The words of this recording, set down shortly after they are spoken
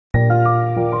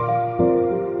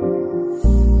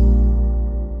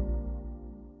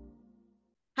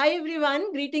Hi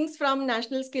everyone, greetings from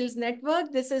National Skills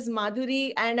Network. This is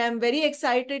Madhuri and I'm very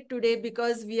excited today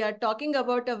because we are talking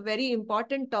about a very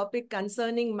important topic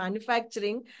concerning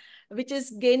manufacturing, which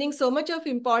is gaining so much of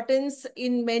importance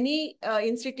in many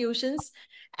institutions.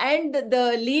 And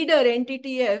the leader,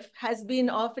 NTTF, has been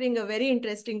offering a very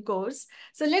interesting course.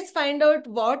 So let's find out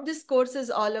what this course is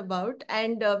all about.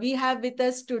 And we have with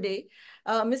us today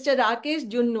Mr. Rakesh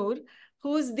Junnur,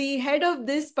 who's the head of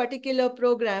this particular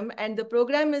program, and the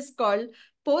program is called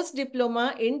Post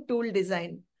Diploma in Tool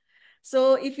Design.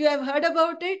 So if you have heard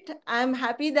about it, I'm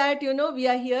happy that we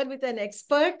are here with an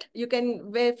expert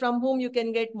from whom you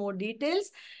can get more details.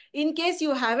 In case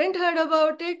you haven't heard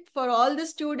about it, for all the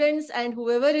students and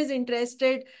whoever is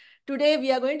interested, today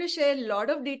we are going to share a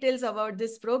lot of details about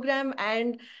this program,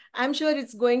 and I'm sure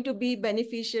it's going to be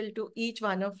beneficial to each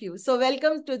one of you. So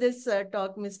welcome to this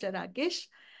talk, Mr. Rakesh.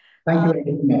 Thank you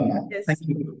very much. Thank Yes.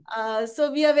 you.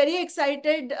 So we are very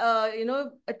excited,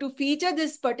 to feature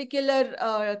this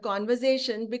particular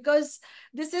conversation because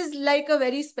this is like a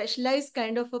very specialized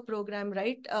kind of a program,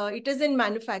 right? It is in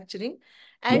manufacturing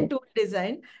Yeah. and tool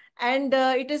design. And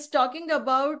it is talking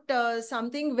about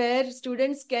something where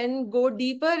students can go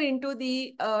deeper into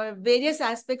the various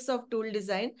aspects of tool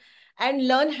design and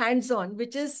learn hands-on,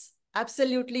 which is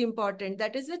absolutely important.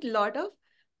 That is with a lot of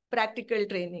practical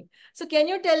training. So can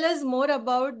you tell us more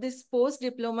about this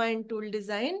post-diploma in tool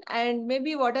design and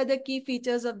maybe what are the key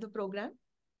features of the program?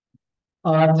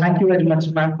 Thank you very much,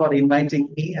 ma'am, for inviting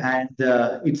me. And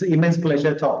it's an immense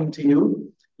pleasure talking to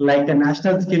you. Like the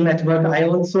National Skill Network, I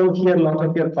also hear a lot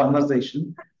of your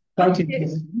conversation. Quite Okay.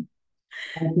 interesting.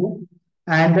 Thank you.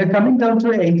 And coming down to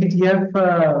NTTF,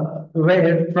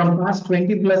 where from past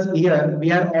 20 plus year,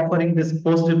 we are offering this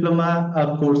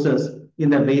post-diploma courses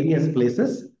in the various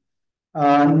places.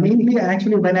 Mainly,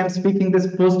 actually, when I'm speaking this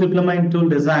post-diploma in tool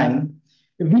design,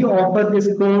 we offer this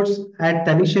course at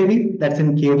Talisheri, that's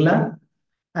in Kerala,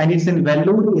 and it's in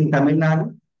Vellore in Tamil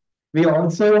Nadu. We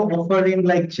also offer in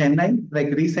like Chennai, like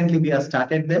recently we have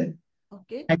started there.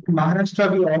 Okay. And in Maharashtra,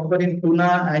 we offer in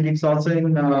Pune, and it's also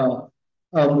in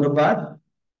Murabad,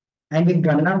 and in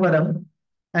Gannavaram,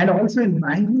 and also in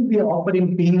Bangalore, we offer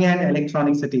in Pinian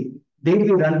Electronic City. They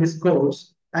will run this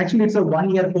course. Actually, it's a 1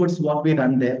 year course what we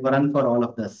run there, we run for all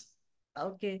of this.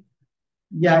 Okay.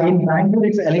 Yeah, in Bangalore,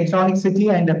 it's Electronic City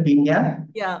and a Pinian.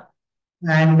 Yeah.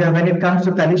 And when it comes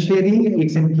to Talisheri,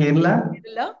 it's in Kerala.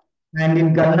 Kerala, And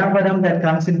in Gannavaram, that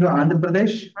comes into Andhra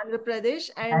Pradesh. Andhra Pradesh,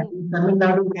 And and in Tamil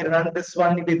Nadu, we run this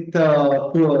one with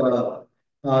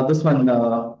this one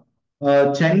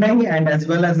Chennai and as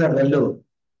well as Vellore.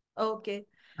 okay.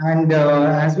 And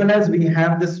as well as we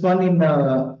have this one in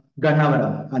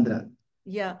Gannavaram, Andhra.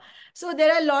 Yeah. So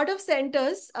there are a lot of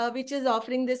centers which is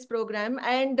offering this program,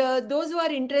 and those who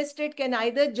are interested can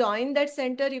either join that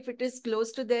center if it is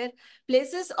close to their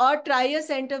places, or try a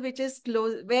center which is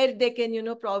close where they can,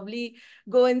 probably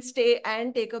go and stay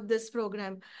and take up this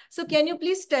program. So can you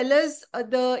please tell us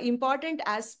the important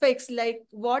aspects, like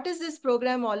what is this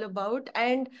program all about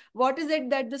and what is it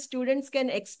that the students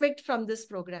can expect from this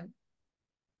program?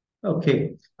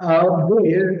 Okay.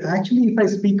 Actually, if I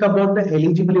speak about the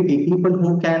eligibility, people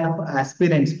who can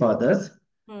aspirants for this,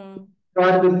 Hmm.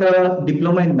 or with a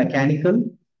diploma in mechanical,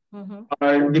 Mm-hmm.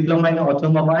 or diploma in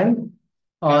automobile,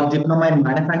 or diploma in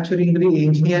manufacturing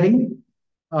engineering,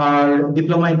 or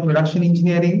diploma in production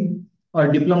engineering, or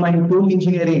diploma in tool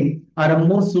engineering are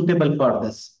most suitable for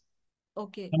this.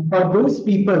 Okay. And for those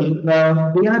people, they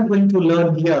are going to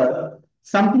learn here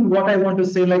something what I want to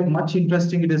say, like much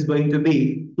interesting it is going to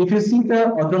be. If you see the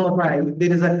automobile,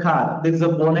 there is a car, there is a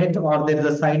bonnet or there is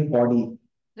a side body,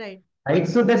 Right. right?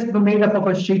 So that's made up of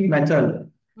a sheet metal.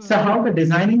 So Hmm. how the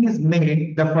designing is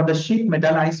made, for the sheet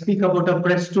metal, I speak about a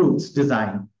press tools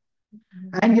design.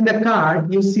 And in the car,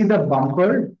 you see the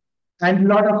bumper and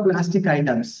lot of plastic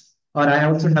items. Or I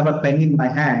also have a pen in my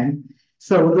hand.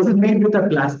 So this is made with a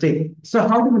plastic. So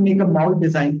how do we make a mold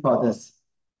design for this?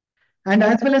 And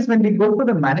as well as when we go for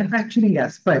the manufacturing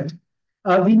aspect,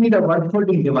 we need a work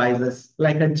holding devices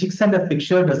like a jigs and a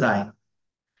fixture design.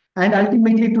 And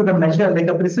ultimately to the measure, like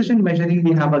a precision measuring,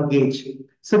 we have a gauge.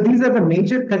 So these are the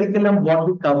major curriculum what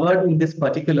we covered in this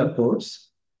particular course.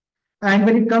 And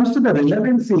when it comes to the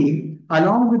relevancy,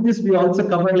 along with this, we also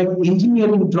cover like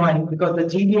engineering drawing because the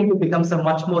GD&T becomes a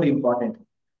much more important.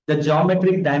 The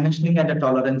geometric dimensioning and the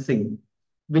tolerancing,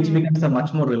 which Hmm. becomes a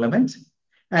much more relevant.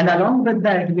 And along with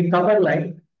that, we cover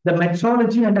like the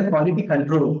metrology and the quality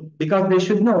control because they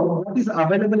should know what is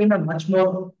available in a much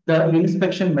more the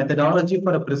inspection methodology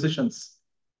for a precisions.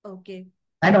 Okay.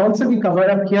 And also we cover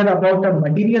up here about the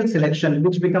material selection,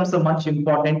 which becomes a much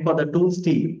important for the tool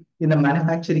steel in the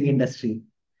manufacturing industry.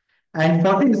 And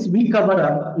for this, we cover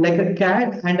up like a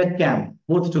CAD and a CAM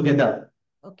both together.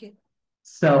 Okay.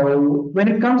 So when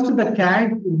it comes to the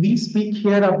CAD, we speak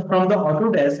here from the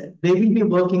Autodesk. They will be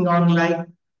working on like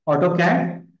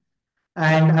AutoCAD.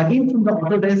 And again, from the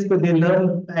Autodesk, they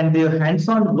learn and they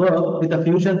hands-on work with the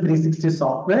Fusion 360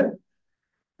 software.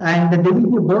 And they will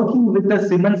be working with the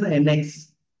Siemens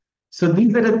NX. So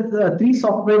these are the three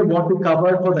software what we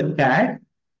cover for the CAD.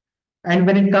 And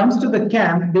when it comes to the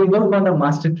CAM, they work on the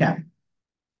master CAM.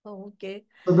 Oh, okay.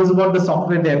 So this is what the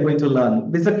software they are going to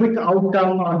learn. This is a quick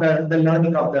outcome of the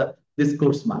learning of this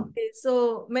course, ma'am. Okay,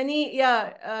 so many,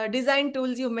 yeah, design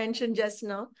tools you mentioned just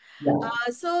now. Yeah.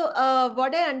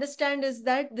 What I understand is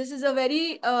that this is a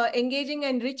very engaging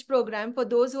and rich program for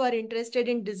those who are interested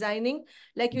in designing.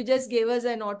 Like you just gave us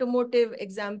an automotive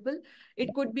example.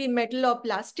 It could be metal or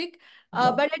plastic.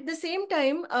 But at the same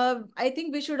time, I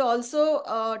think we should also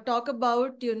talk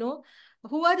about,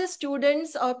 who are the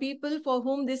students or people for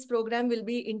whom this program will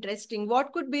be interesting?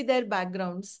 What could be their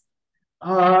backgrounds?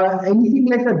 Anything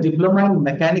like a diploma in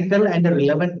mechanical and a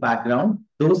relevant background,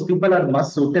 those people are much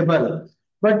suitable.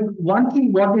 But one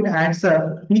thing what it adds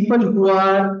up, people who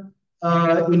are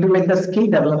into like the skill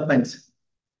development,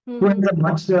 who has Mm-hmm. a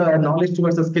much knowledge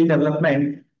towards the skill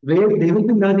development, where they will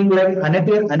be learning like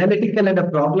analytical and a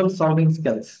problem solving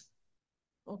skills.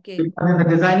 Okay. Because in the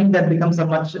designing that becomes a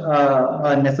much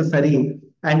necessary.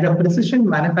 And the precision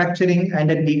manufacturing and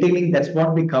the detailing, that's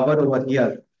what we cover over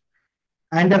here.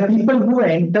 And the people who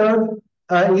enter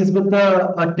is with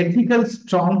a technical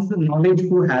strong knowledge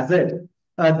who has it.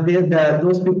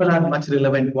 Those people are much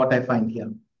relevant, what I find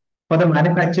here. For the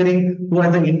manufacturing, who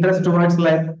has an interest towards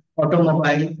like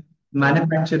automobile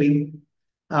manufacturing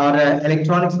or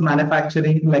electronics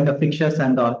manufacturing, like a fixtures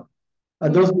and all.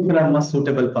 Mm-hmm. Those people are most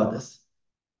suitable for this.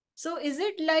 So is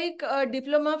it like a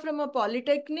diploma from a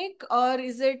polytechnic or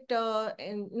is it,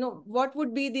 what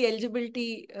would be the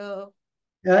eligibility?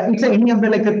 It's any of the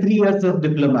like a 3 years of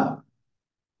diploma.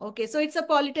 Okay, so it's a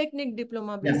polytechnic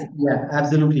diploma Yeah, basically. yeah,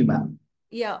 absolutely, ma'am.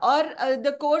 Yeah, or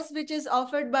the course which is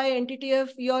offered by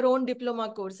NTTF, your own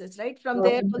diploma courses, right? From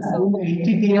there also. In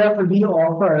NTTF, we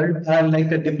offered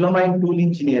like a diploma in tool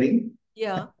engineering,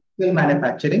 Yeah. tool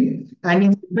manufacturing, and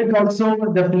in fact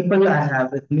also the people I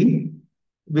have with me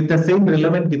with the same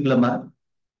relevant diploma.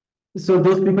 So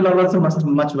those people are also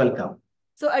much welcome.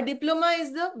 So a diploma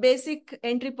is the basic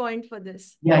entry point for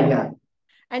this. Yeah, yeah,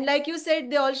 And like you said,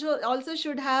 they also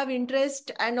should have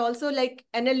interest and also like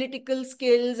analytical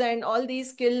skills and all these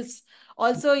skills.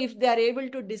 Also, if they are able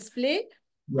to display,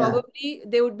 yeah. probably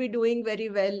they would be doing very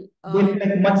well. They'll be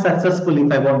like much successful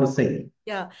if I want to say.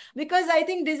 Yeah, because I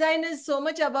think design is so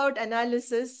much about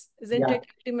analysis, isn't Yeah, it,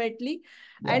 ultimately,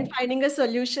 yeah, and finding a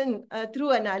solution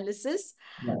through analysis.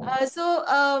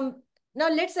 yeah. Now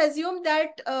let's assume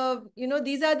that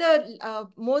these are the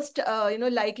most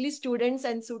likely students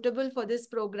and suitable for this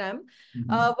program.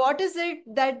 Mhm. What is it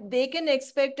that they can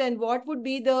expect, and what would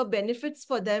be the benefits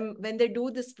for them when they do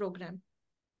this program?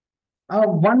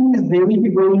 One is they will be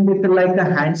going with like a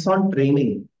hands-on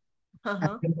training and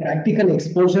Uh-huh. the practical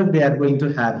exposure they are going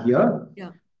to have here.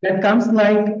 Yeah. That comes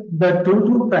like the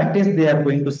tool practice they are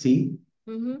going to see.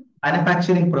 Mm-hmm.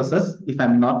 Manufacturing process, if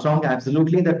I'm not wrong,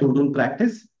 absolutely the tool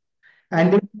practice.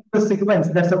 And Yeah. then the sequence,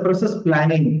 that's a process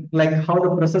planning, like how the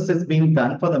process is being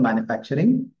done for the manufacturing.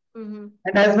 Mm-hmm.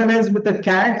 And as well as with the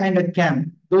CAD and the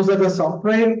CAM, those are the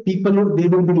software people who they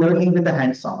will be learning with the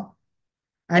hands-on.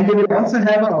 And they Yeah. will also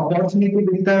have an opportunity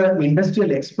with the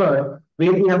industrial expert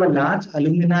where we have a large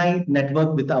alumni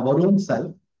network with our own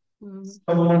self. Mm-hmm.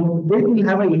 So they will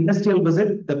have an industrial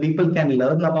visit the people can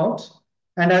learn about,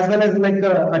 and as well as like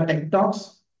a tech talks,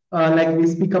 like we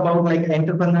speak about like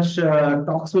entrepreneurship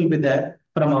talks will be there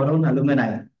from our own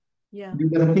alumni. Yeah.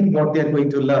 These are the things what they are going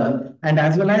to learn, and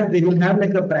as well as they will have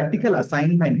like a practical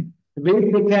assignment where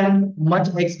they can much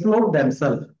explore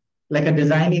themselves, like a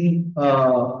designing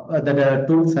the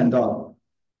tools and all.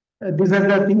 These are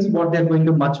the things what they're going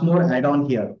to much more add on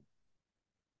here.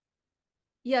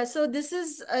 Yeah, so this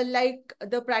is like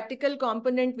the practical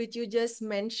component which you just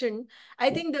mentioned. I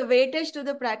think the weightage to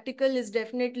the practical is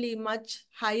definitely much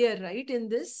higher, right, in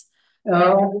this?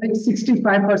 Uh, Like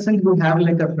 65% we have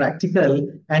like a practical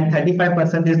and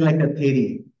 35% is like a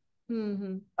theory.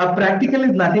 hmm. A practical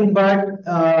is nothing but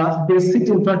they sit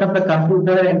in front of the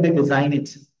computer and they design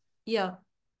it. Yeah,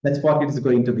 That's what it's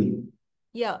going to be.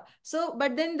 yeah. So,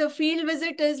 but then the field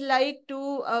visit is like to,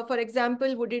 for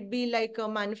example, would it be like a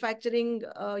manufacturing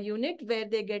unit where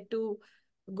they get to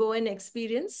go and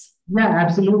experience? Yeah,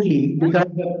 absolutely. Yeah. Because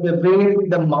the way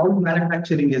the mold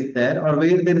manufacturing is there, or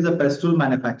where there is a press tool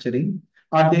manufacturing,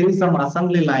 or there is some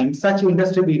assembly line, such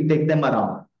industry we take them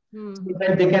around. so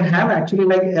that they can have actually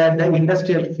like the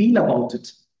industrial feel about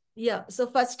it. Yeah, so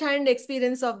first-hand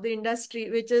experience of the industry,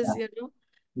 which is, Yeah.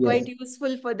 quite Yes.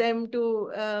 useful for them to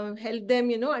help them,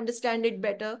 understand it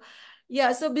better.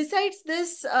 Yeah, so besides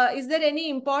this, is there any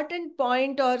important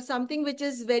point or something which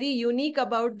is very unique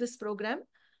about this program?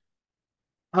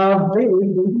 They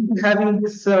will be having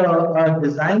this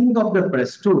designing of the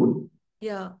press tool.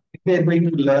 Yeah, They're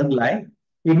going to learn like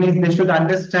it means they should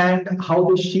understand how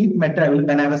the sheet metal,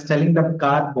 when I was telling the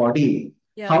car body,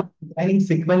 how yeah. designing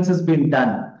sequence has been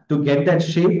done to get that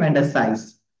shape and a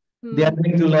size. They are Hmm.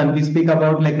 going to learn. We speak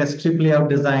about like a strip layout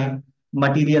design,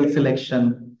 material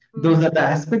selection. Those Hmm. are the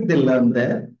aspects they learn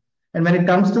there. And when it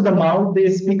comes to the mouth, they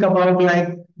speak about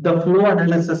like the flow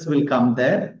analysis will come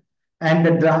there and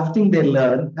the drafting they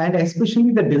learn, and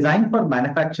especially the design for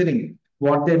manufacturing,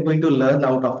 what they're going to learn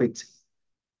out of it.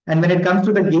 And when it comes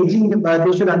to the gauging,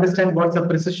 they should understand what's the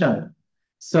precision.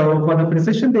 So for the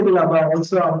precision, they will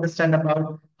also understand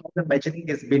about how the measuring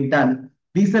has been done.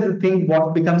 These are the things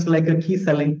what becomes like a key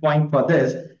selling point for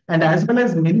this. And as well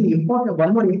as many important,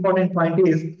 one more important point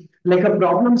is like a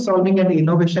problem solving and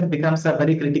innovation becomes a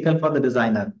very critical for the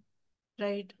designer.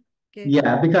 Right. Okay.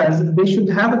 Yeah, because they should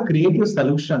have a creative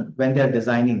solution when they are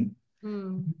designing.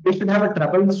 Hmm. They should have a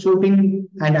troubleshooting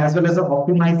and as well as a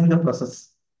optimizing the process.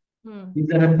 Hmm.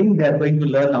 These are the things they are going to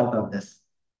learn out of this.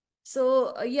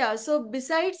 So yeah, so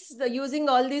besides the using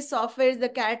all these softwares, the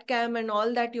CAD CAM and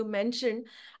all that you mentioned,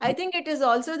 I think it is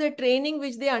also the training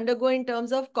which they undergo in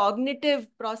terms of cognitive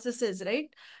processes, right?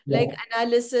 Like Yeah.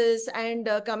 analysis and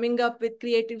coming up with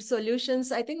creative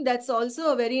solutions. I think that's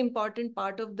also a very important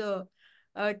part of the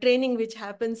training which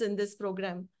happens in this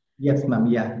program. Yes, ma'am.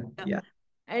 Yeah. Yeah. Yeah.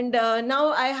 And now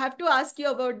I have to ask you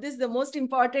about this. The most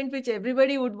important, which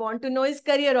everybody would want to know, is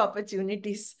career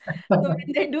opportunities. So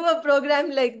when they do a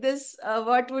program like this,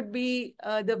 what would be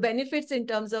the benefits in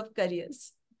terms of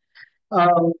careers?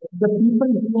 The people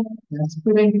who are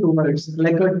aspiring towards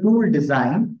like a tool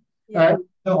design, Yeah.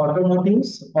 the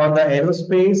automotives or the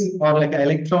aerospace or like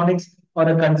electronics or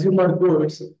the consumer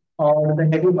goods or the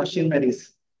heavy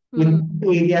machineries, Hmm. in the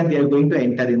area they are going to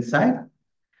enter inside.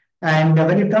 And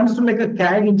when it comes to like a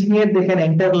CAD engineer, they can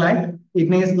enter like it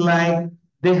means like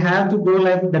they have to go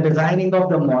like the designing of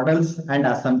the models and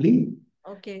assembly.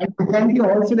 Okay. And it can be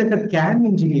also like a CAM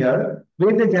engineer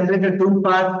where they generate a tool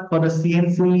path for the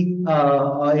CNC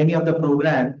or any of the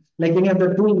program, like any of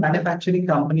the tool manufacturing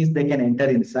companies they can enter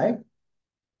inside.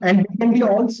 And Hmm. it can be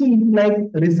also in like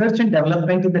research and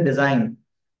development in the design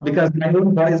Okay. because my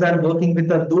own boys are working with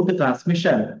the Dut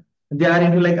transmission. They are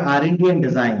into like R&D and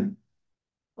design.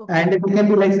 Okay. And it can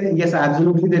be like, yes,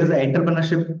 absolutely, there is an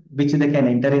entrepreneurship which they can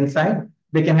enter inside.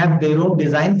 They can have their own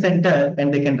design center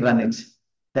and they can run it.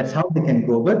 That's Hmm. how they can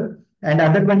go with. And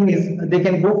other one is they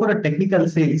can go for a technical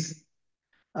sales.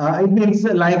 It means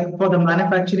like for the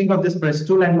manufacturing of this press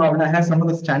tool and mold, I have some of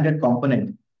the standard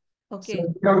component. Okay.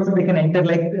 So also they can enter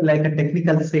like a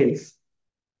technical sales.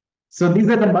 So these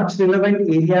are the much relevant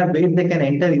area where they can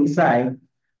enter inside.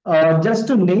 Just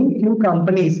to name few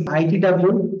companies,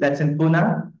 ITW, that's in Pune,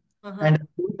 Uh-huh. and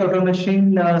Total Machine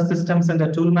Systems and the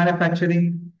tool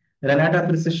manufacturing, Renata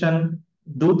Precision,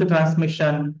 Dooth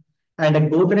Transmission, and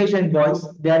Godrej and Boys,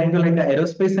 they are into like the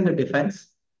aerospace and the defense.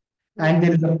 Yeah. And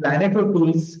there is a Planeto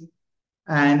Tools,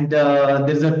 and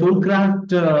there's a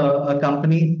Toolcraft a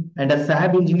company, and a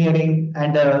SAB Engineering,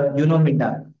 and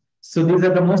Unominda. So these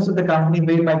are the most of the company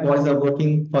where my boys are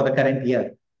working for the current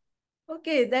year.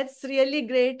 Okay, that's really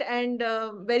great and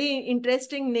very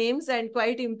interesting names and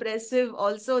quite impressive.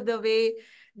 Also, the way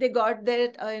they got their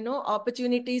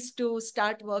opportunities to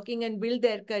start working and build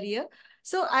their career.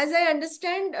 So, as I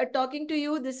understand, talking to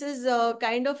you, this is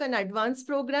kind of an advanced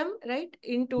program, right,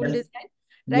 in tool Yes. design,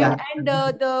 right? Yeah. And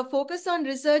the focus on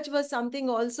research was something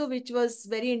also which was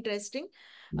very interesting.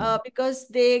 Because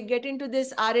they get into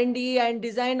this R&D and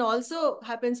design also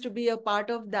happens to be a part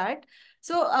of that.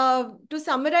 So, to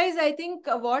summarize, I think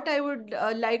what I would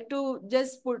like to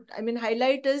just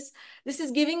highlight is this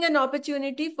is giving an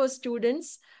opportunity for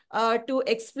students to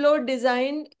explore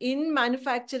design in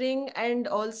manufacturing and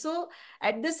also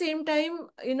at the same time,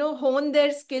 hone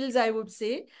their skills, I would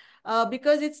say.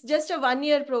 Because it's just a 1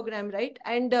 year program, right?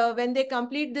 And when they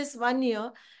complete this 1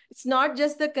 year, it's not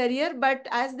just the career, but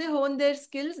as they hone their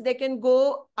skills, they can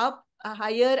go up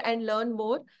higher and learn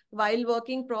more while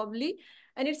working probably,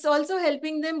 and it's also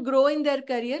helping them grow in their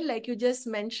career, like you just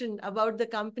mentioned about the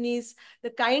companies,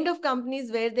 the kind of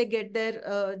companies where they get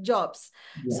their jobs.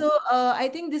 Yeah. So I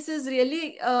think this is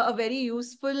really a very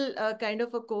useful kind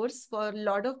of a course for a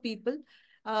lot of people.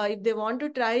 If they want to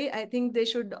try, I think they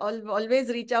should always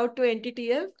reach out to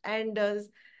NTTF and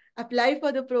apply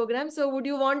for the program. So would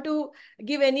you want to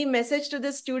give any message to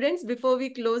the students before we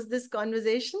close this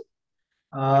conversation?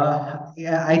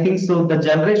 Yeah, I think so. The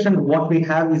generation what we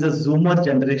have is a Zoomer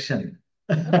generation.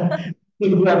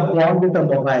 Who are born with a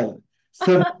mobile.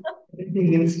 So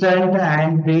everything instant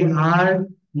and they are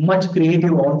much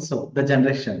creative also, the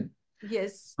generation.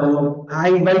 Yes. So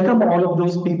I welcome all of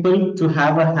those people to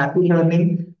have a happy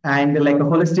learning and like a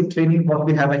holistic training what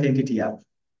we have at NTTF.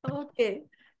 Okay.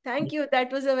 Thank you.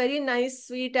 That was a very nice,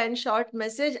 sweet, and short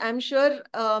message. I'm sure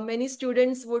many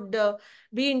students would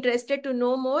be interested to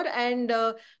know more, and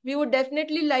we would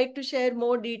definitely like to share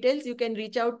more details. You can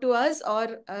reach out to us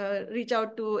or reach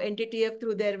out to NTTF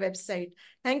through their website.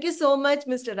 Thank you so much,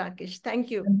 Mr. Rakesh.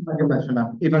 Thank you. Thank you very much,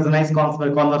 ma'am. It was a nice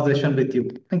conversation with you.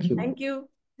 Thank you. Thank you.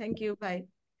 Thank you. Bye.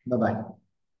 Bye bye.